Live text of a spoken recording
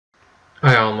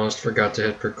I almost forgot to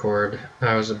hit record.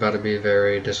 I was about to be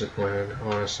very disappointed,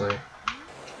 honestly.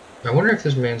 I wonder if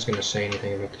this man's gonna say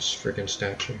anything about this freaking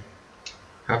statue.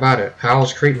 How about it?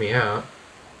 Owls creep me out.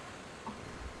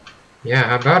 Yeah,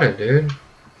 how about it, dude?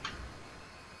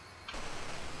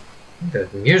 The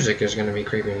music is gonna be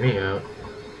creeping me out.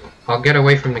 I'll get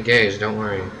away from the gaze, don't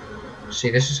worry. See,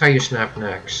 this is how you snap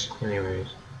necks. Anyways.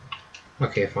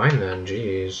 Okay, fine then,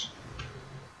 jeez.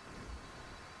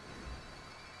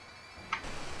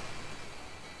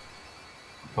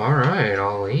 Alright,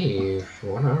 I'll leave.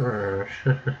 Whatever.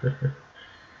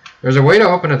 There's a way to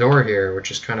open a door here, which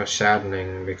is kind of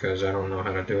saddening because I don't know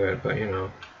how to do it, but you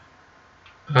know.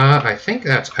 I think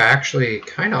that's actually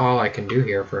kind of all I can do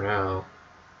here for now.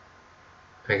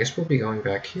 I guess we'll be going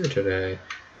back here today.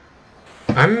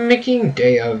 I'm making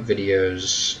day of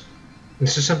videos.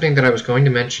 This is something that I was going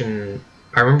to mention.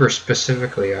 I remember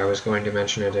specifically I was going to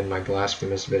mention it in my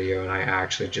Blasphemous video, and I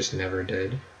actually just never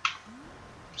did.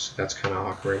 So that's kind of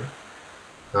awkward.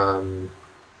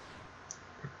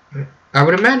 I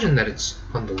would imagine that it's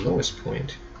on the lowest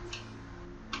point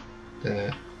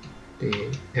that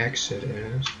the exit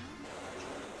is.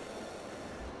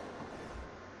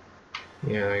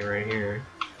 Yeah, like right here.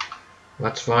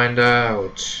 Let's find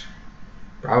out.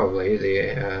 Probably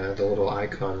the little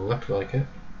icon looked like it.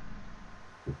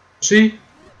 See?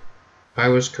 I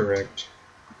was correct.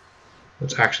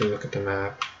 Let's actually look at the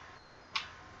map.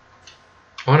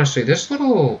 Honestly, this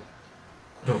little...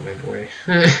 Oh, my boy.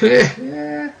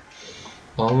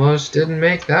 Almost didn't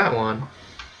make that one.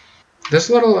 This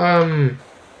little,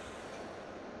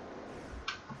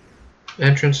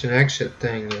 entrance and exit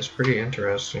thing is pretty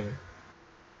interesting.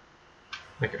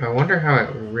 Like, I wonder how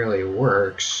it really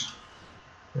works.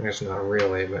 I guess not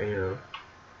really, but you know.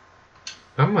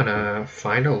 I'm gonna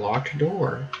find a locked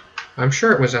door. I'm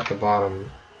sure it was at the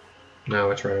bottom.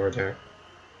 No, it's right over there.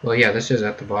 Well, yeah, this is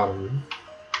at the bottom.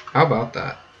 How about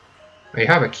that? I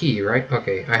have a key, right?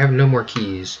 Okay, I have no more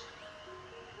keys.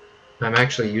 I'm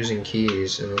actually using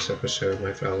keys in this episode,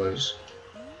 my fellas.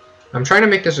 I'm trying to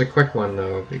make this a quick one,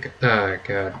 though, because... Ah,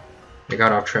 God. I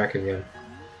got off track again.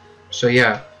 So,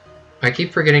 yeah. I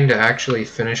keep forgetting to actually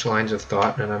finish lines of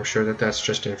thought, and I'm sure that that's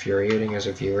just infuriating as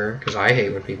a viewer, because I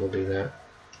hate when people do that.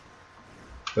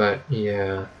 But,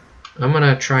 yeah. I'm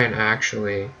gonna try and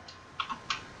actually...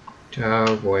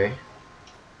 Oh, boy.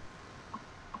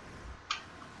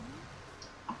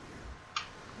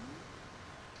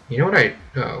 You know what I...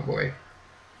 Oh, boy.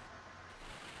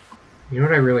 You know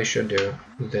what I really should do?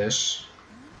 This.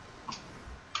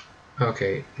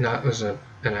 Okay, that was an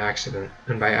accident.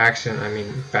 And by accident, I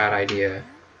mean bad idea.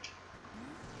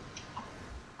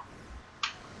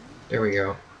 There we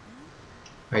go.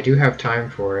 I do have time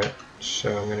for it,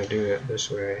 so I'm gonna do it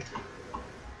this way.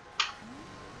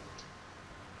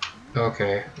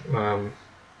 Okay,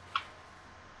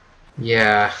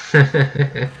 yeah.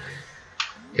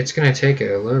 It's gonna take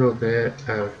a little bit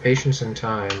of patience and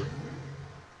time.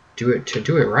 Do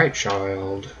it right,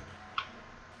 child.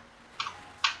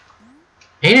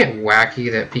 Ain't it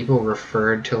wacky that people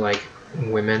referred to like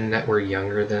women that were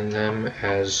younger than them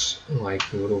as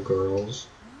like little girls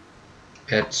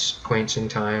at points in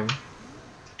time?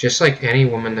 Just like any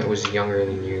woman that was younger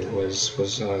than you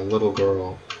was a little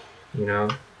girl, you know?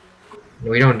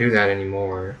 We don't do that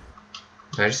anymore.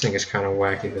 I just think it's kind of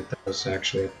wacky that that was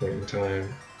actually a point in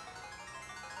time.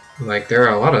 Like, there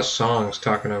are a lot of songs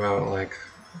talking about, like,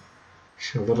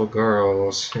 little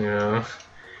girls, you know?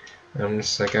 I'm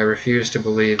just like, I refuse to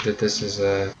believe that this is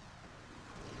a...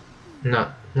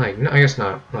 Not, like, I guess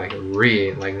not, like,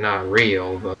 not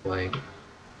real, but, like,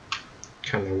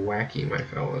 kind of wacky, my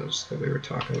fellas, that we were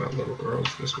talking about little girls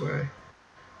this way.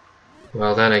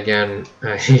 Well, then again,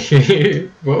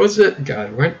 what was it?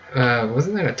 God,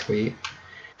 wasn't that a tweet?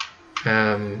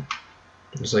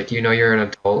 It was like, you know you're an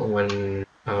adult when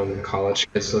college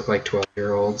kids look like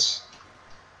 12-year-olds.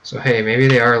 So hey, maybe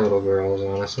they are little girls,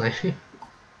 honestly.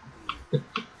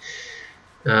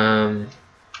 No,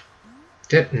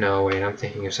 wait, I'm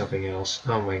thinking of something else.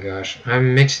 Oh my gosh,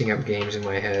 I'm mixing up games in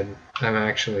my head. I'm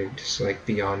actually just like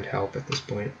beyond help at this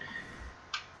point.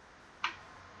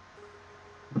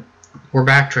 We're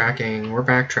backtracking,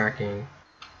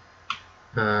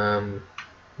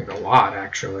 like a lot,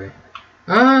 actually.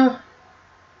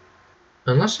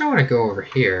 Unless I want to go over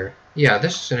here. Yeah,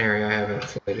 this is an area I haven't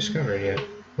fully discovered yet.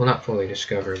 Well, not fully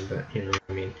discovered, but you know what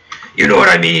I mean. You know what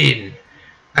I mean!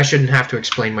 I shouldn't have to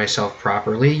explain myself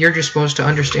properly. You're just supposed to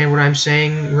understand what I'm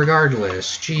saying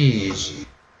regardless. Jeez.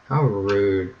 How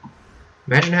rude.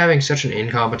 Imagine having such an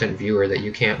incompetent viewer that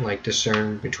you can't, like,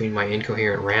 discern between my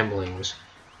incoherent ramblings.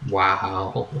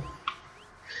 Wow.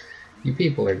 You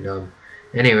people are dumb.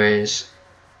 Anyways,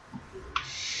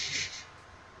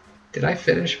 did I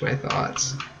finish my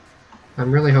thoughts?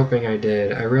 I'm really hoping I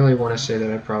did. I really want to say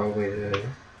that I probably did,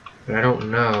 but I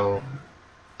don't know.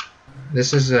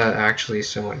 This is actually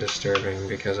somewhat disturbing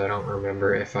because I don't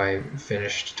remember if I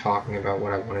finished talking about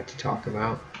what I wanted to talk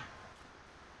about.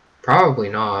 Probably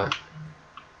not.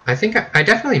 I think I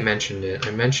definitely mentioned it.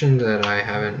 I mentioned that I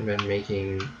haven't been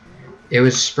making... It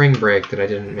was spring break that I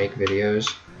didn't make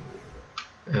videos,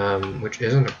 which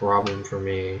isn't a problem for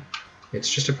me. It's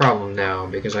just a problem now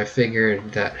because I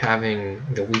figured that having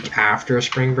the week after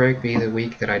spring break be the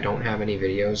week that I don't have any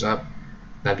videos up,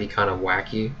 that'd be kind of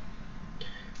wacky.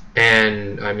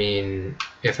 And I mean,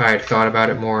 if I had thought about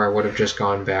it more, I would have just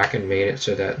gone back and made it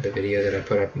so that the video that I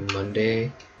put up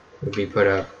Monday would be put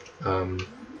up,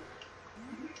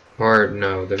 or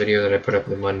no, the video that I put up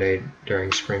the Monday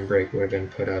during spring break would have been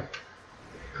put up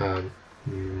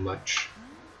much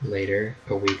later,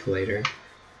 a week later.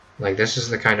 Like, this is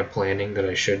the kind of planning that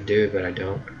I should do, but I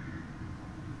don't.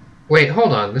 Wait,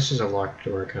 hold on, this is a locked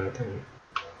door kind of thing.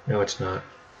 No, it's not.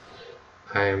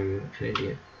 I'm an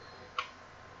idiot.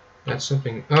 That's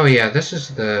something... Oh yeah, this is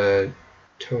the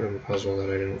totem puzzle that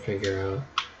I didn't figure out.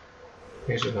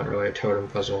 I guess it's not really a totem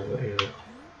puzzle, but you know.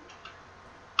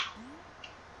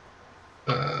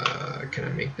 Can I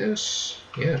make this?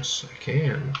 Yes, I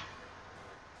can.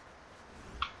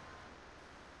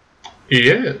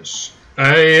 Yes,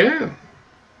 I am.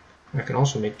 I can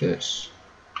also make this.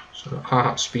 So,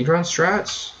 haha, speedrun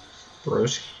strats?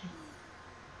 Broski.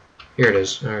 Here it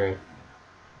is, alright.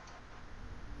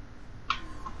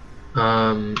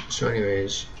 So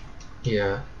anyways,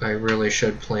 yeah, I really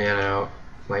should plan out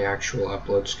my actual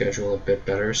upload schedule a bit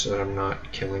better so that I'm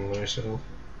not killing myself.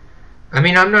 I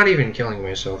mean, I'm not even killing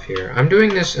myself here. I'm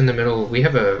doing this in the middle. We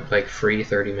have a, like, free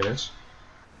 30 minutes,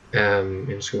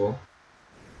 in school,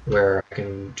 where I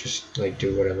can just, like,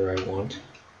 do whatever I want.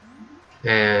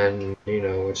 And, you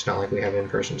know, it's not like we have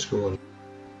in-person schooling.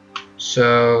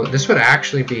 So, this would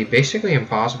actually be basically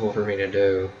impossible for me to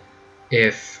do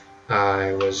if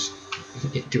I was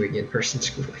doing in-person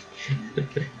schooling.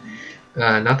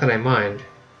 Not that I mind.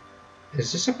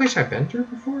 Is this a place I've been through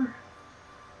before?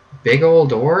 Big old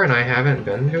door and I haven't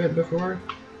been to it before?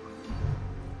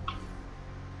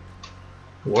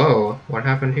 Whoa, what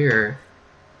happened here?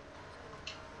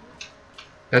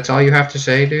 That's all you have to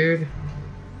say, dude?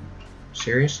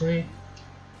 Seriously?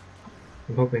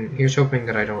 I'm hoping, here's hoping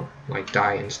that I don't, like,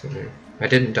 die instantly. I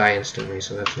didn't die instantly,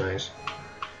 so that's nice.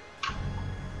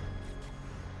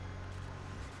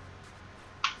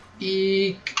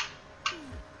 Eek!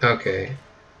 Okay.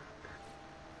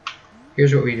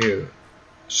 Here's what we do.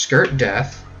 Skirt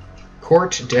death.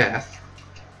 Court death.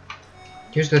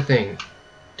 Here's the thing.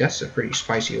 Death's a pretty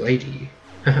spicy lady.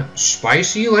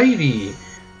 Spicy lady!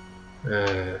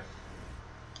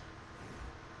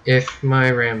 If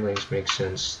my ramblings make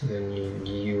sense, then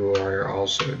you are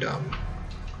also dumb.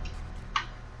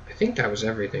 I think that was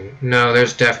everything. No,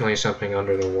 there's definitely something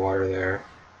under the water there.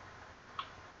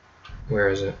 Where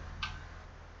is it?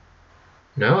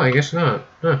 No, I guess not.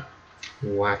 Huh.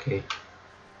 Wacky.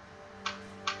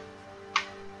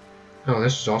 Oh,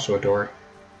 this is also a door.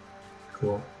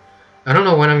 Cool. I don't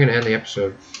know when I'm going to end the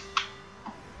episode.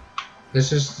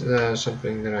 This is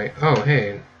something that I... Oh,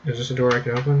 hey. Is this a door I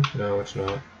can open? No, it's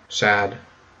not. Sad.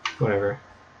 Whatever.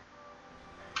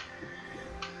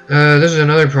 This is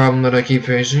another problem that I keep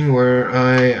facing where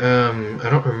I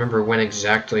don't remember when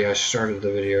exactly I started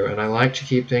the video, and I like to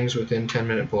keep things within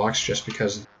 10-minute blocks just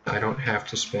because I don't have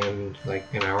to spend like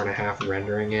an hour and a half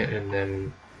rendering it, and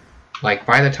then like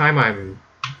by the time I'm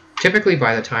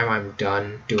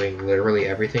done doing literally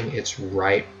everything, it's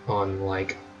right on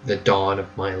like the dawn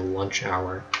of my lunch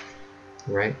hour,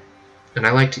 right? And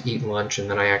I like to eat lunch and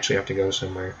then I actually have to go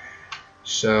somewhere.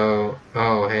 So,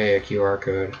 oh hey, a QR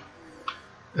code.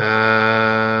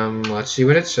 Let's see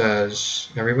what it says.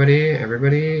 Everybody,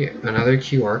 another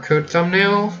QR code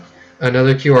thumbnail?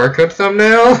 Another QR code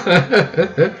thumbnail?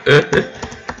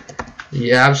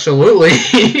 Yeah,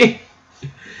 absolutely.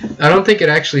 I don't think it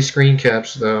actually screen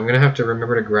caps though. I'm gonna have to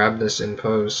remember to grab this in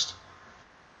post.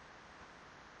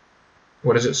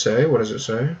 What does it say? What does it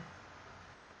say?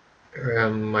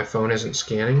 My phone isn't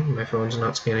scanning. My phone's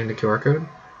not scanning the QR code.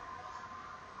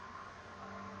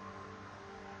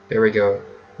 There we go.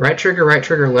 Right trigger, left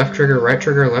trigger, right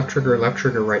trigger, left trigger, left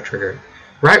trigger, right trigger.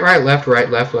 Right, left,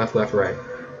 left, right.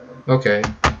 Okay.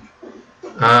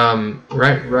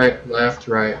 Right, left,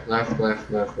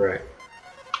 right.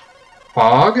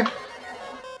 Hog?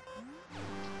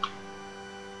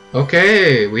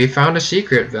 Okay, we found a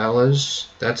secret, fellas.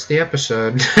 That's the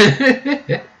episode.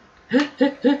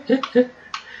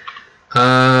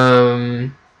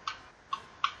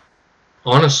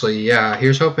 Honestly, yeah.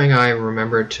 Here's hoping I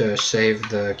remembered to save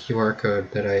the QR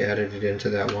code that I edited into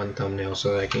that one thumbnail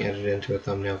so that I can edit it into a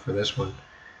thumbnail for this one.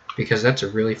 Because that's a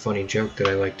really funny joke that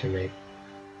I like to make.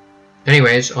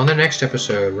 Anyways, on the next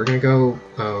episode, we're gonna go...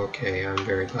 Oh, okay, I'm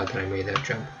very glad that I made that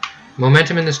jump.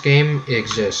 Momentum in this game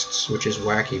exists, which is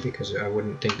wacky because I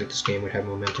wouldn't think that this game would have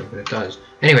momentum, but it does.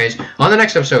 Anyways, on the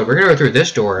next episode, we're gonna go through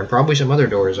this door and probably some other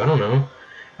doors. I don't know.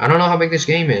 I don't know how big this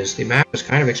game is. The map is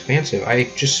kind of expansive. I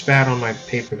just spat on my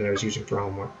paper that I was using for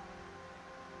homework.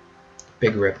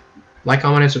 Big rip. Like,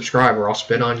 comment, and subscribe, or I'll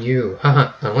spit on you.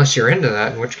 Haha. Unless you're into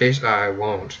that, in which case I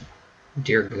won't.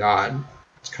 Dear God.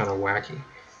 It's kind of wacky.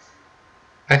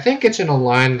 I think it's in a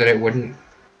line that it wouldn't...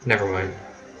 Never mind.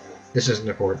 This isn't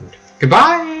important.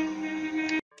 Goodbye!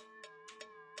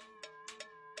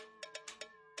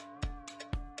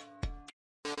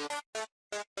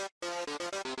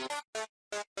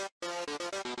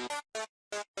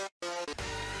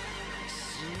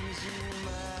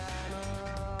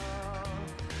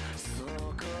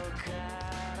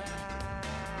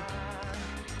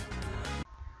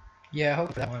 Yeah, I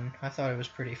hope that one. I thought it was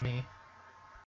pretty funny.